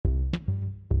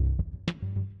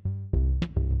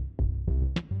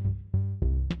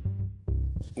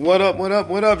What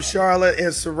up, Charlotte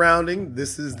and surrounding?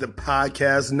 This is the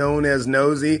podcast known as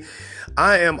Nosy.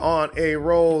 I am on a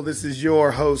roll. This is your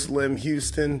host, Lim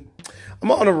Houston. I'm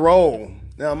on a roll.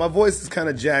 Now, my voice is kind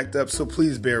of jacked up, so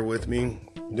please bear with me.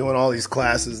 Doing all these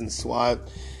classes and SWAT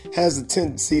has a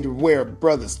tendency to wear a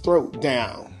brother's throat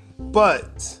down.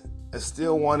 But I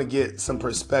still want to get some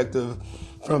perspective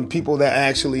from people that are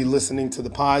actually listening to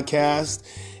the podcast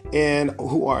and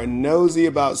who are nosy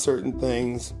about certain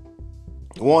things,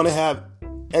 want to have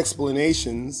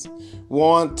explanations,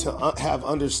 want to have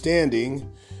understanding,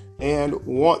 and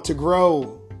want to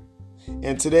grow.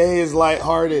 And today is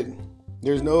lighthearted.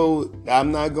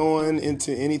 I'm not going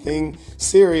into anything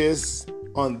serious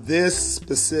on this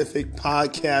specific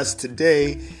podcast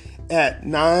today at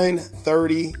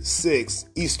 9:36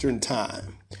 Eastern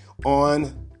Time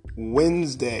on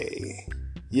Wednesday.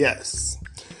 Yes.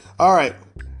 All right.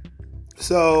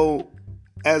 So,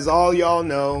 as all y'all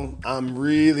know, I'm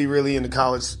really into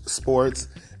college sports,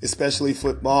 especially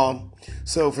football.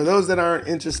 So for those that aren't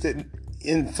interested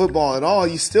in football at all,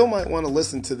 you still might want to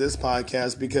listen to this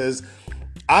podcast because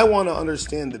I want to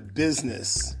understand the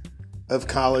business of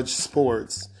college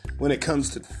sports when it comes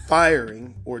to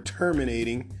firing or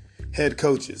terminating head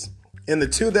coaches. And the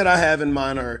two that I have in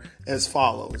mind are as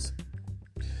follows.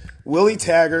 Willie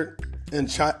Taggert and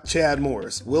Chad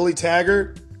Morris. Willie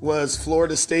Taggert was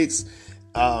Florida State's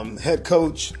head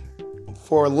coach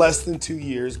for less than 2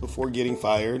 years before getting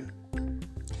fired.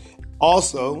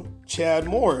 Also, Chad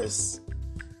Morris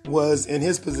was in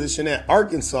his position at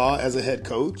Arkansas as a head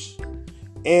coach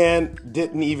and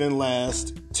didn't even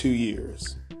last 2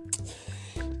 years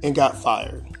and got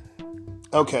fired.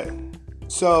 Okay,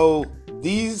 so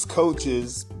these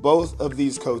coaches, both of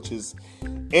these coaches,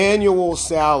 annual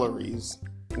salaries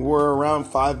were around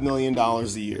 $5 million a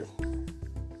year.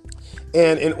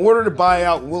 And in order to buy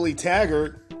out Willie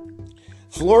Taggert,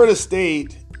 Florida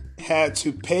State had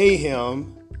to pay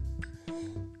him,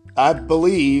 I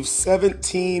believe,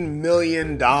 $16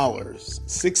 or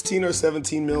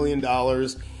 $17 million,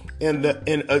 and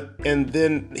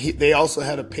then they also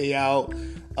had to pay out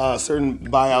certain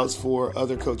buyouts for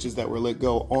other coaches that were let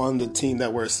go on the team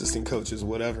that were assistant coaches,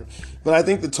 whatever. But I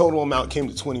think the total amount came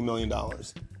to $20 million.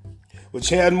 With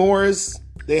Chad Morris,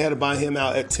 they had to buy him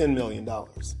out at $10 million.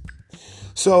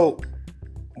 So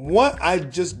what I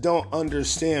just don't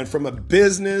understand from a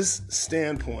business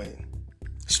standpoint,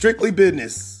 strictly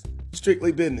business,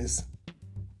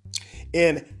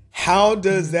 and how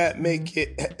does it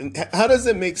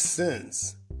make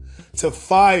sense to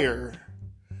fire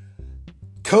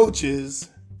coaches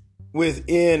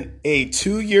within a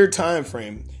 2-year time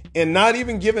frame and not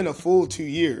even given a full 2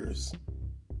 years?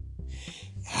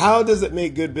 How does it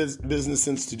make good business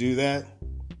sense to do that?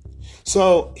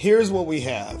 So here's what we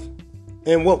have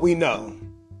and what we know.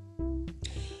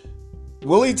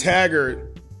 Willie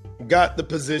Taggert got the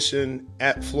position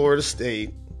at Florida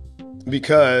State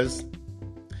because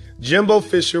Jimbo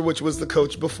Fisher, which was the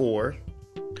coach before,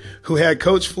 who had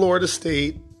coached Florida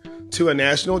State to a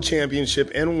national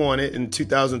championship and won it in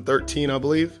 2013, I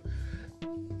believe.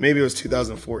 Maybe it was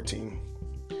 2014.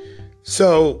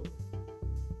 So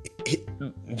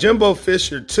Jimbo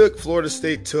Fisher took Florida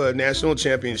State to a national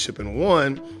championship and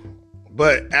won,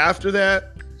 but after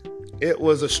that, it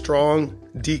was a strong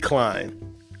decline.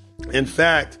 In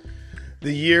fact,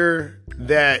 the year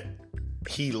that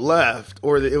he left,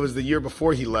 or it was the year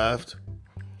before he left,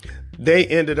 they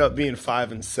ended up being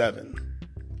 5-7.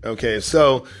 Okay,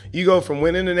 so you go from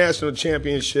winning the national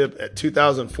championship at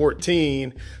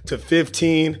 2014 to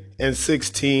 15 and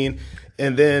 16,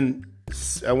 and then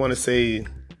I want to say,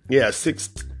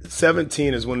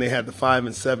 17 is when they had the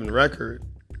 5-7 record.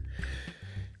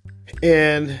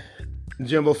 And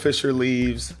Jimbo Fisher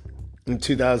leaves in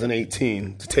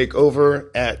 2018 to take over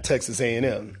at Texas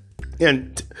A&M.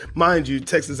 And mind you,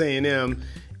 Texas A&M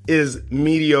is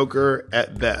mediocre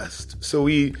at best. So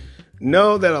we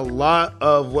know that a lot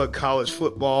of what college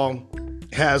football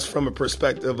has from a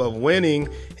perspective of winning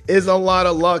is a lot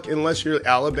of luck unless you're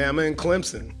Alabama and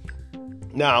Clemson.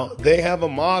 Now, they have a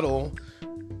model,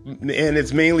 and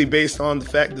it's mainly based on the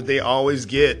fact that they always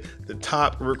get the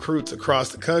top recruits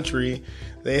across the country.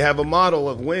 They have a model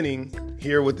of winning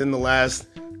here within the last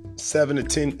 7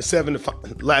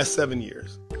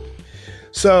 years.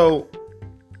 So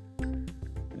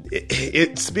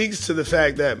it speaks to the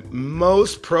fact that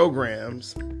most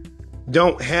programs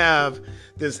don't have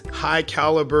this high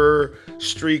caliber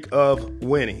streak of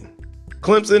winning.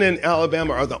 Clemson and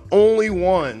Alabama are the only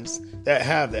ones that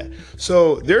have that.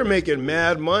 So they're making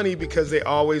mad money because they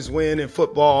always win, and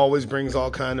football always brings all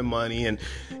kind of money. And,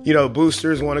 you know,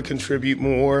 boosters want to contribute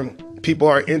more. People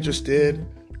are interested.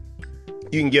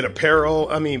 You can get apparel.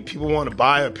 I mean, people want to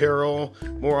buy apparel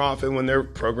more often when their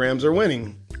programs are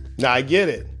winning. Now, I get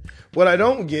it. What I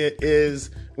don't get is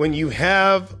when you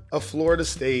have a Florida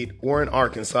State or an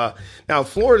Arkansas. Now,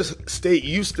 Florida State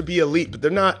used to be elite, but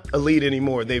they're not elite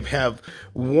anymore. They have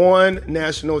won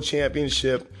national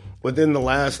championship within the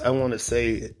last, I want to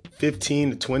say,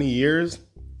 15 to 20 years.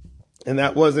 And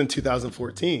that was in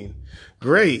 2014.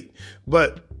 Great.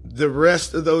 But the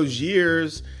rest of those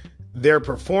years, their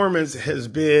performance has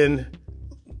been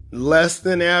less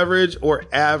than average or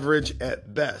average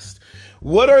at best.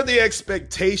 What are the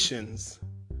expectations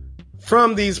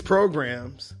from these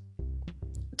programs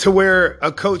to where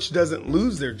a coach doesn't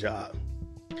lose their job?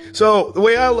 So the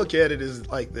way I look at it is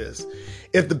like this.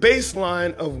 If the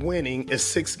baseline of winning is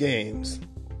 6 games,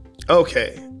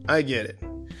 okay, I get it.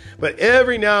 But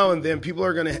every now and then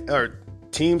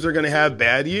teams are going to have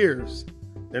bad years.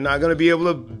 They're not going to be able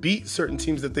to beat certain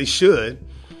teams that they should.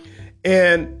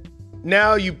 And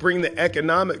now you bring the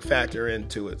economic factor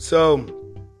into it. So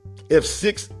if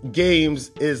 6 games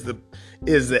is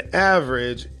the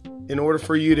average, in order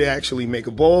for you to actually make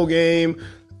a bowl game,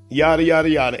 yada, yada,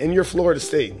 yada, and you're Florida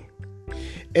State.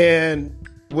 And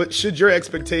what should your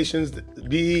expectations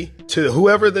be to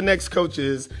whoever the next coach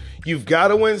is? You've got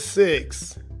to win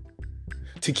 6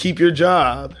 to keep your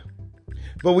job,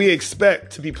 but we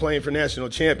expect to be playing for national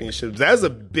championships. That's a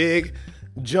big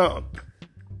jump.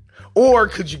 Or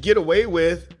could you get away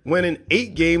with winning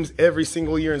 8 games every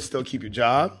single year and still keep your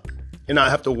job and not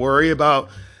have to worry about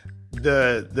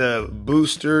the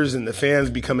boosters and the fans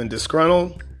becoming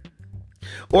disgruntled?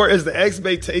 Or is the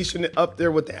expectation up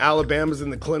there with the Alabamas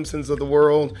and the Clemsons of the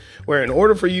world, where in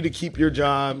order for you to keep your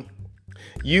job,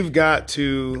 you've got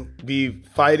to be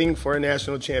fighting for a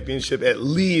national championship, at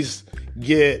least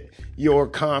get your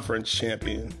conference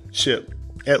championship,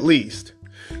 at least?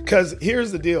 Because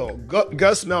here's the deal.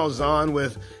 Gus Malzahn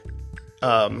with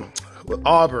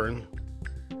Auburn,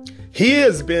 he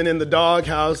has been in the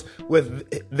doghouse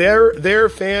with their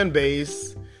fan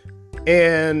base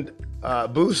and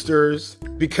boosters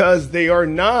because they are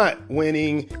not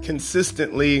winning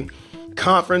consistently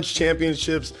conference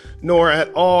championships, nor at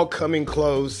all coming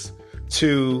close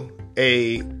to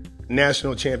a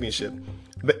national championship.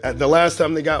 But the last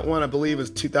time they got one, I believe,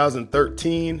 was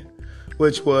 2013,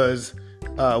 which was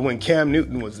when Cam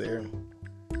Newton was there.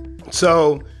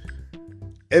 So,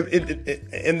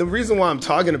 and the reason why I'm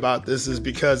talking about this is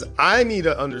because I need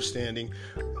an understanding,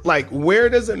 like, where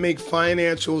does it make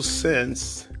financial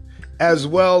sense, as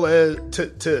well as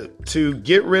to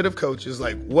get rid of coaches?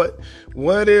 Like,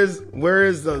 where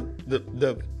is the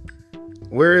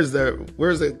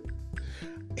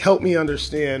help me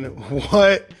understand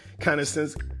what kind of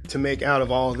sense to make out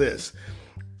of all this.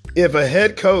 If a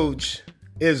head coach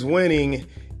is winning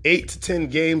 8 to 10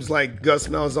 games like Gus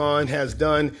Malzahn has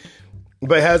done,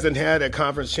 but hasn't had a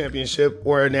conference championship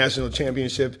or a national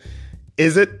championship,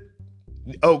 is it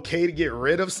okay to get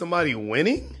rid of somebody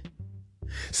winning?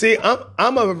 See,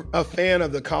 I'm a fan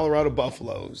of the Colorado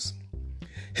Buffaloes.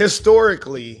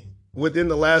 Historically, within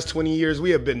the last 20 years,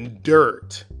 we have been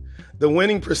dirt. The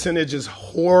winning percentage is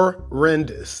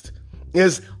horrendous.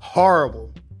 It's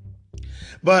horrible.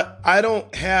 But I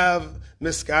don't have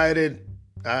misguided,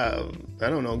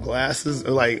 glasses,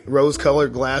 like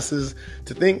rose-colored glasses,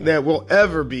 to think that we'll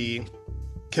ever be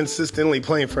consistently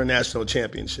playing for a national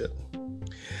championship.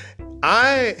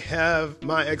 I have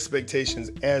my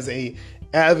expectations as a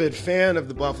avid fan of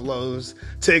the Buffaloes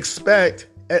to expect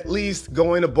at least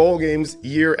going to bowl games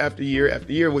year after year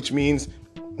after year, which means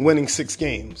winning 6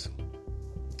 games.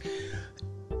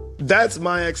 That's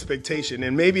my expectation.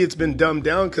 And maybe it's been dumbed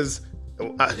down because,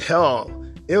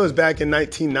 it was back in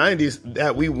 1990s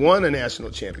that we won a national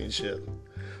championship.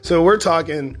 So we're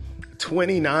talking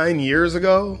 29 years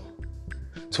ago.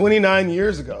 29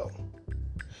 years ago.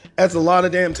 That's a lot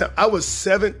of damn time. I was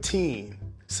 16,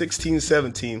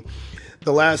 17,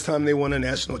 the last time they won a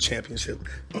national championship.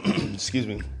 Excuse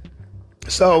me.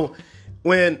 So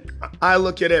when I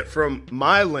look at it from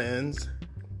my lens,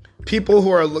 people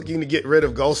who are looking to get rid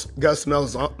of Gus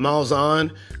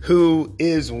Malzahn, who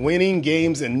is winning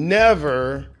games and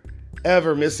never,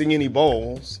 ever missing any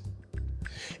bowls,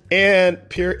 and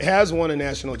has won a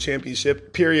national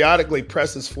championship, periodically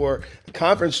presses for a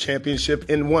conference championship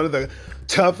in one of the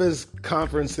toughest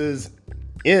conferences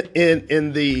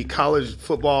in the college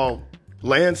football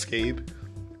landscape,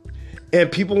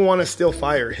 and people want to still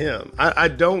fire him. I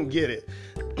don't get it,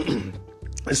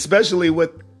 especially with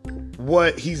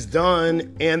what he's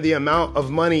done and the amount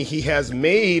of money he has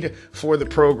made for the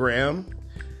program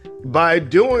by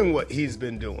doing what he's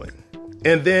been doing.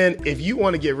 And then if you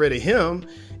want to get rid of him,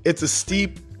 it's a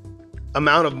steep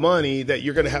amount of money that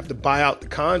you're going to have to buy out the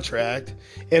contract,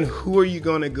 and who are you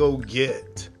going to go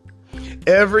get?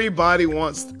 Everybody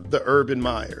wants the Urban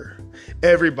Meyer.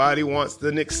 Everybody wants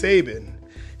the Nick Saban.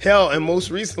 Hell, and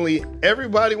most recently,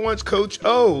 everybody wants Coach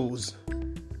O's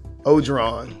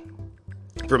Odron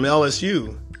from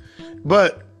LSU.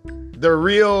 But the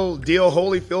real deal,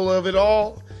 Holyfield of it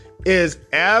all, is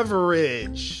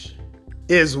average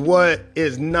is what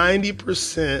is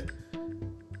 90%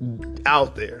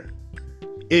 out there.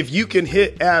 If you can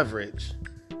hit average,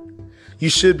 you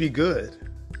should be good.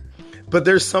 But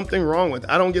there's something wrong with it.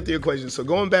 I don't get the equation. So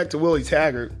going back to Willie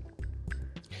Taggert,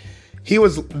 he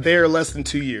was there less than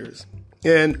 2 years.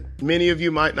 And many of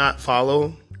you might not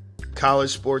follow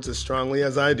college sports as strongly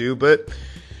as I do, but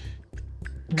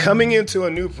coming into a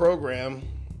new program,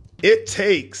 it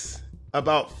takes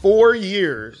about 4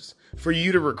 years for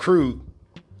you to recruit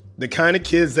the kind of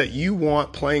kids that you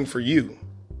want playing for you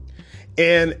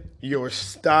and your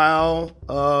style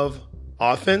of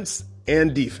offense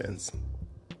and defense.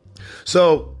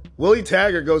 So Willie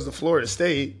Taggert goes to Florida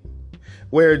State,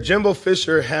 where Jimbo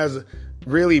Fisher has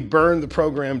really burned the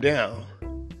program down,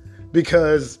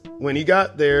 because when he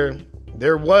got there,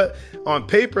 on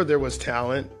paper there was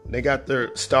talent. They got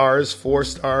their stars, 4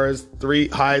 stars, 3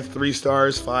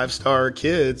 stars, 5-star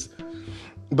kids,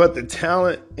 but the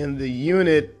talent and the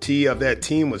unity of that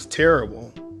team was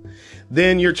terrible.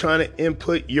 Then you're trying to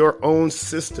input your own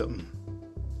system.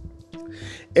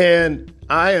 And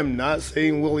I am not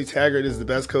saying Willie Taggert is the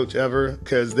best coach ever,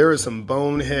 because there are some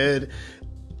bonehead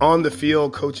on the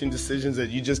field coaching decisions that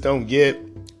you just don't get.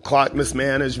 Clock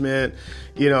mismanagement,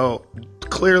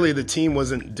 clearly the team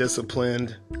wasn't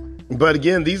disciplined. But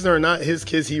again, these are not his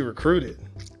kids he recruited.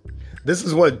 This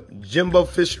is what Jimbo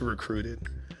Fisher recruited.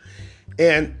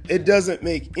 And it doesn't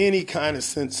make any kind of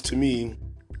sense to me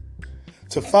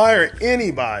to fire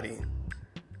anybody,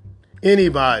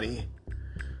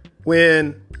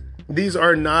 when these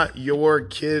are not your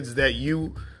kids that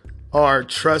you are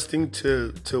trusting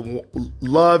to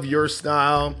love your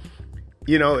style.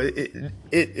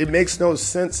 It makes no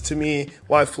sense to me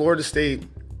why Florida State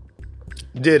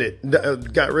did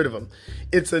it, got rid of him.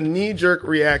 It's a knee-jerk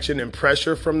reaction and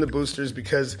pressure from the boosters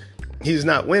because he's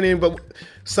not winning, but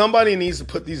somebody needs to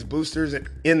put these boosters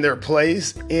in their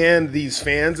place and these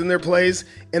fans in their place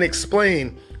and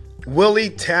explain Willie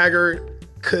Taggert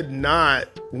could not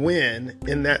win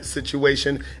in that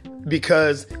situation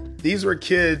because these were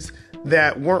kids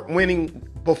that weren't winning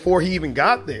before he even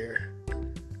got there.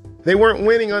 They weren't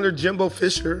winning under Jimbo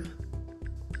Fisher.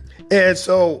 And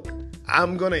so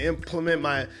I'm going to implement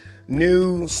my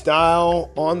new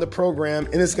style on the program,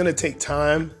 and it's going to take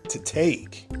time to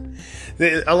take.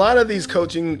 A lot of these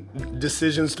coaching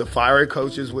decisions to fire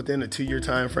coaches within a 2-year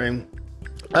time frame,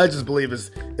 I just believe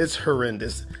it's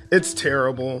horrendous. It's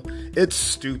terrible. It's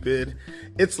stupid.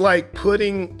 It's like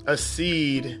putting a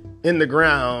seed in the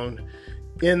ground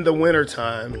in the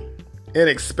wintertime and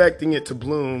expecting it to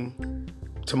bloom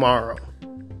tomorrow.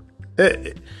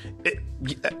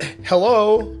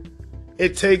 Hello?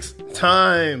 It takes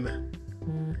time.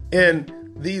 And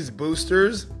these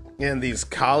boosters and these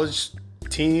college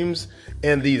teams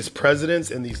and these presidents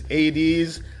and these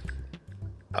ADs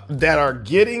that are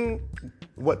getting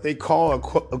what they call a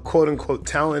quote-unquote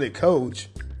talented coach,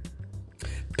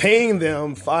 paying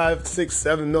them $5, $6,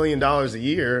 $7 million a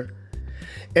year,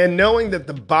 and knowing that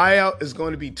the buyout is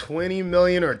going to be $20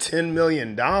 million or $10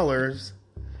 million,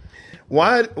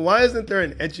 why isn't there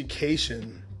an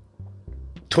education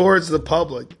towards the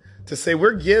public to say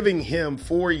we're giving him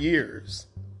 4 years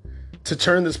to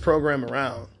turn this program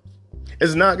around?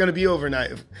 It's not going to be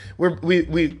overnight. We're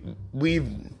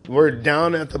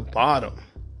down at the bottom.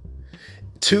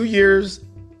 2 years,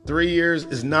 3 years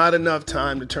is not enough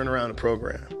time to turn around a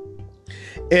program.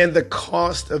 And the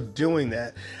cost of doing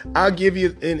that. I'll give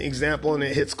you an example, and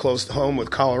it hits close to home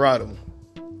with Colorado.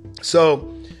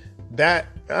 So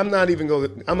I'm going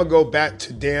to go back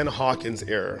to Dan Hawkins'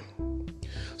 era.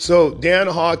 So Dan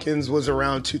Hawkins was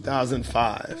around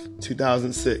 2005,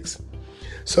 2006.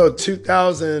 So it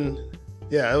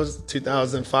was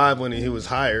 2005 when he was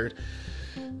hired.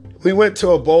 We went to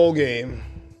a bowl game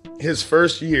his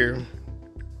first year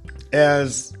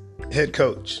as head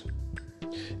coach.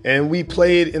 And we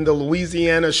played in the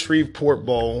Louisiana Shreveport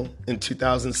Bowl in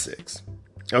 2006.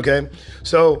 Okay?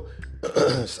 So,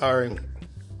 sorry.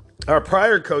 Our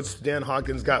prior coach, Dan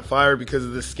Hawkins, got fired because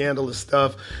of the scandalous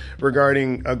stuff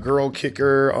regarding a girl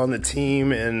kicker on the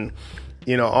team and,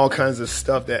 all kinds of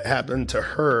stuff that happened to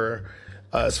her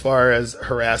as far as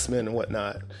harassment and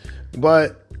whatnot.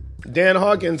 But Dan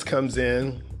Hawkins comes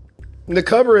in. The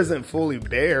cover isn't fully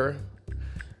bare.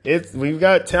 We've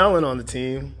got talent on the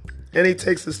team. And he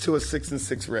takes us to a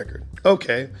 6-6 record.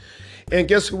 Okay. And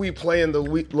guess who we play in the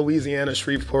Louisiana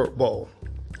Shreveport Bowl?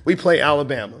 We play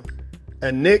Alabama.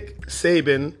 And Nick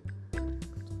Saban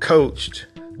coached,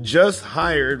 just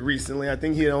hired recently. I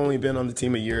think he had only been on the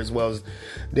team a year, as well as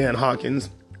Dan Hawkins.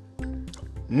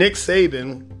 Nick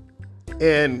Saban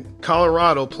and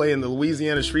Colorado play in the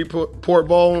Louisiana Shreveport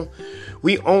Bowl.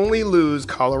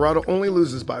 Colorado only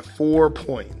loses by 4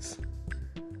 points.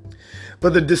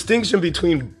 But the distinction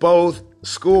between both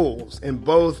schools and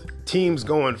both teams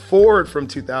going forward from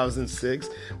 2006,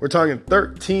 we're talking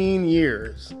 13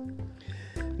 years.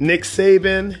 Nick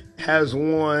Saban has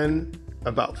won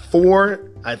about 4,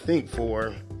 I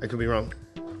could be wrong.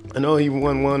 I know he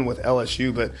won one with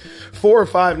LSU, but 4 or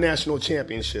 5 national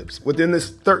championships within this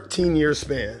 13-year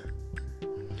span.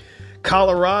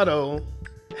 Colorado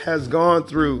has gone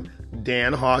through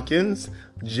Dan Hawkins,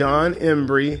 John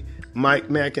Embry, Mike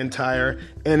McIntyre,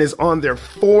 and is on their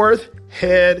 4th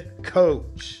head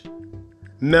coach,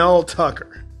 Mel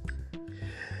Tucker.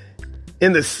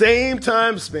 In the same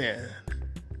time span,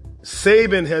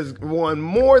 Saban has won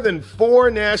more than 4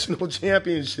 national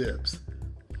championships.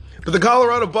 But the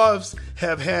Colorado Buffs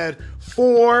have had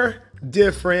 4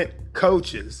 different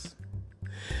coaches,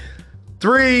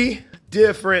 3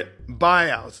 different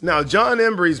buyouts. Now, John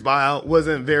Embry's buyout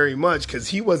wasn't very much because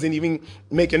he wasn't even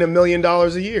making $1 million a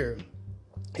year.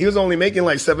 He was only making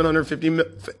like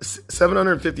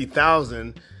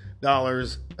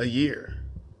 $750,000 a year.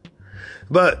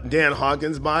 But Dan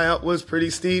Hawkins' buyout was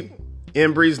pretty steep.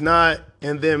 Embry's not.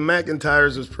 And then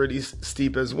McIntyre's was pretty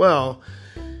steep as well.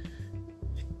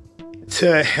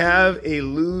 To have a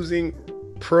losing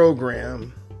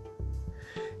program,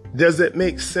 does it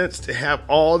make sense to have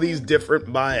all these different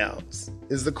buyouts?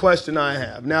 Is the question I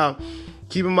have. Now,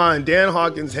 keep in mind, Dan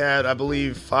Hawkins had, I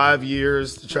believe, 5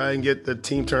 years to try and get the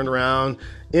team turned around.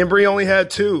 Embry only had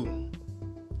 2.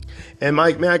 And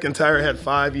Mike McIntyre had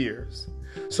 5 years.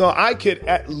 So I could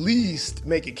at least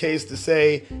make a case to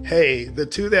say, hey, the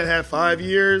 2 that had 5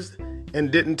 years and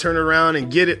didn't turn around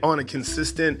and get it on a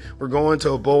consistent, we're going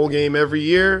to a bowl game every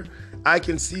year, I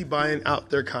can see buying out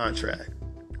their contract,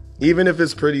 even if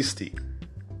it's pretty steep.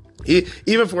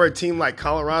 Even for a team like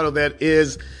Colorado that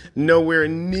is nowhere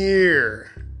near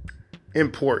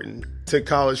important to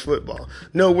college football,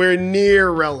 nowhere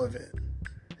near relevant.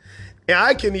 And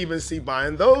I can even see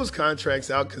buying those contracts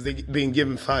out because they're being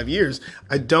given 5 years.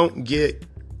 I don't get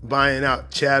buying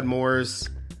out Chad Morris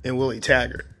and Willie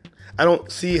Taggert. I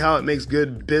don't see how it makes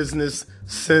good business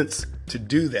sense to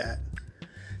do that.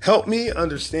 Help me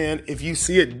understand if you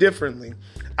see it differently.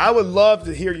 I would love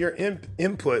to hear your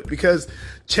input because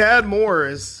Chad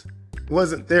Morris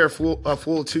wasn't there for a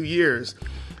full 2 years.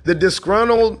 The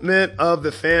disgruntlement of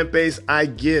the fan base, I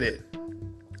get it.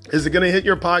 Is it going to hit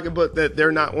your pocketbook that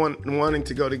they're not wanting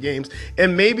to go to games?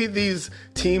 And maybe these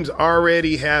teams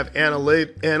already have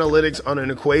analytics on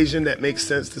an equation that makes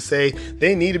sense to say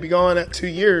they need to be gone at 2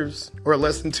 years or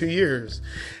less than 2 years.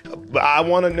 But I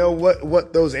want to know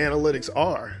what those analytics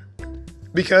are.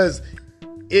 Because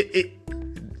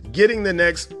getting the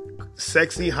next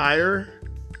sexy hire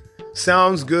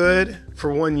sounds good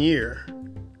for 1 year.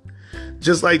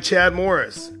 Just like Chad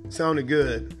Morris sounded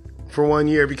good for 1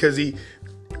 year because he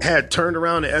had turned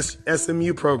around the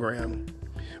SMU program.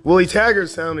 Willie Taggert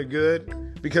sounded good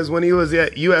because when he was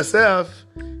at USF,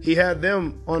 he had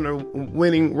them on a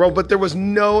winning road, but there was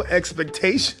no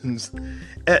expectations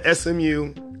at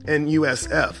SMU and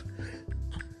USF.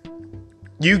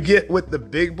 You get with the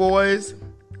big boys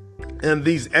and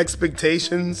these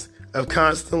expectations of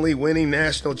constantly winning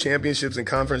national championships and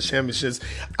conference championships,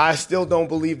 I still don't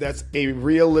believe that's a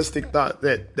realistic thought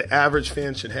that the average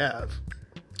fan should have.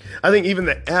 I think even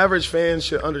the average fan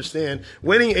should understand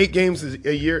winning 8 games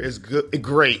a year is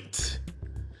great.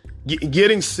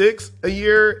 Getting 6 a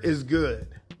year is good.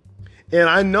 And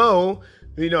I know,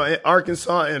 at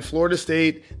Arkansas and Florida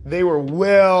State, they were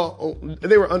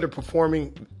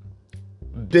underperforming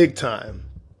big time.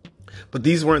 But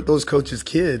these weren't those coaches'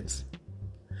 kids.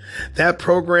 That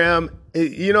program,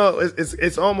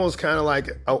 it's almost kind of like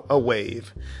a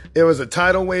wave. It was a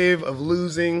tidal wave of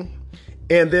losing,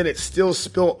 and then it still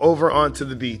spilled over onto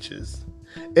the beaches.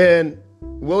 And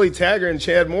Willie Taggart and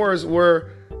Chad Morris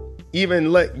were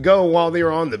even let go while they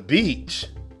were on the beach.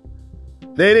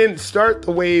 They didn't start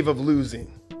the wave of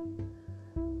losing.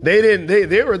 They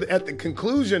were at the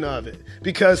conclusion of it.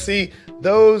 Because, see,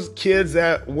 those kids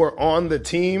that were on the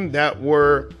team that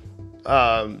were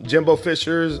Jimbo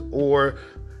Fisher's or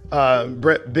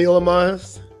Brett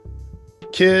Bielema's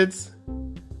kids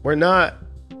were not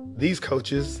these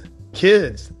coaches'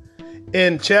 kids.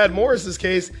 In Chad Morris's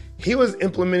case, He was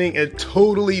implementing a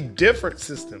totally different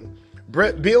system.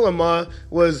 Brett Bielema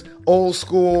was old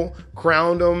school,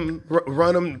 ground them,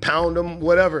 run them, pound them,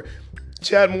 whatever.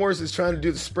 Chad Morris is trying to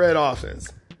do the spread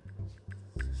offense.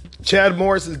 Chad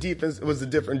Morris's defense was a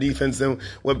different defense than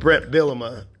what Brett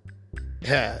Bielema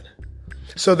had.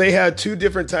 So they had two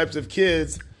different types of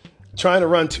kids trying to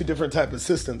run two different types of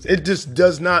systems. It just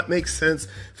does not make sense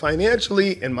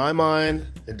financially. In my mind,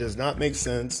 it does not make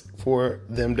sense for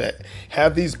them to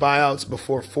have these buyouts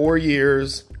before 4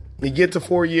 years. You get to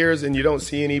 4 years and you don't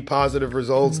see any positive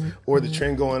results or the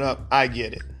trend going up. I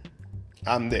get it.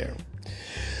 I'm there.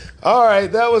 All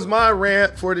right, that was my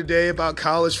rant for today about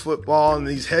college football and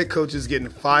these head coaches getting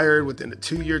fired within a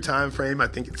 2-year time frame. I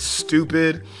think it's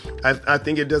stupid. I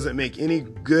think it doesn't make any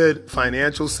good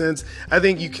financial sense. I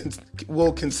think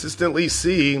will consistently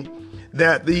see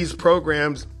that these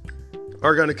programs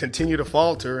are going to continue to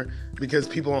falter because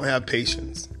people don't have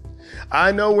patience.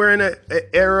 I know we're in an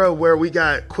era where we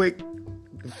got quick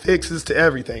fixes to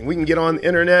everything. We can get on the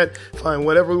internet, find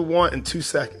whatever we want in 2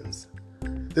 seconds.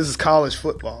 This is college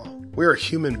football. We are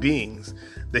human beings.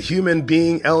 The human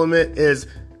being element is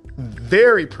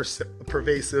very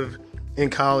pervasive in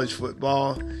college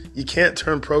football. You can't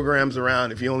turn programs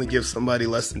around if you only give somebody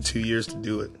less than 2 years to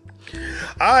do it.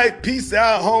 All right, peace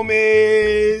out,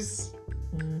 homies.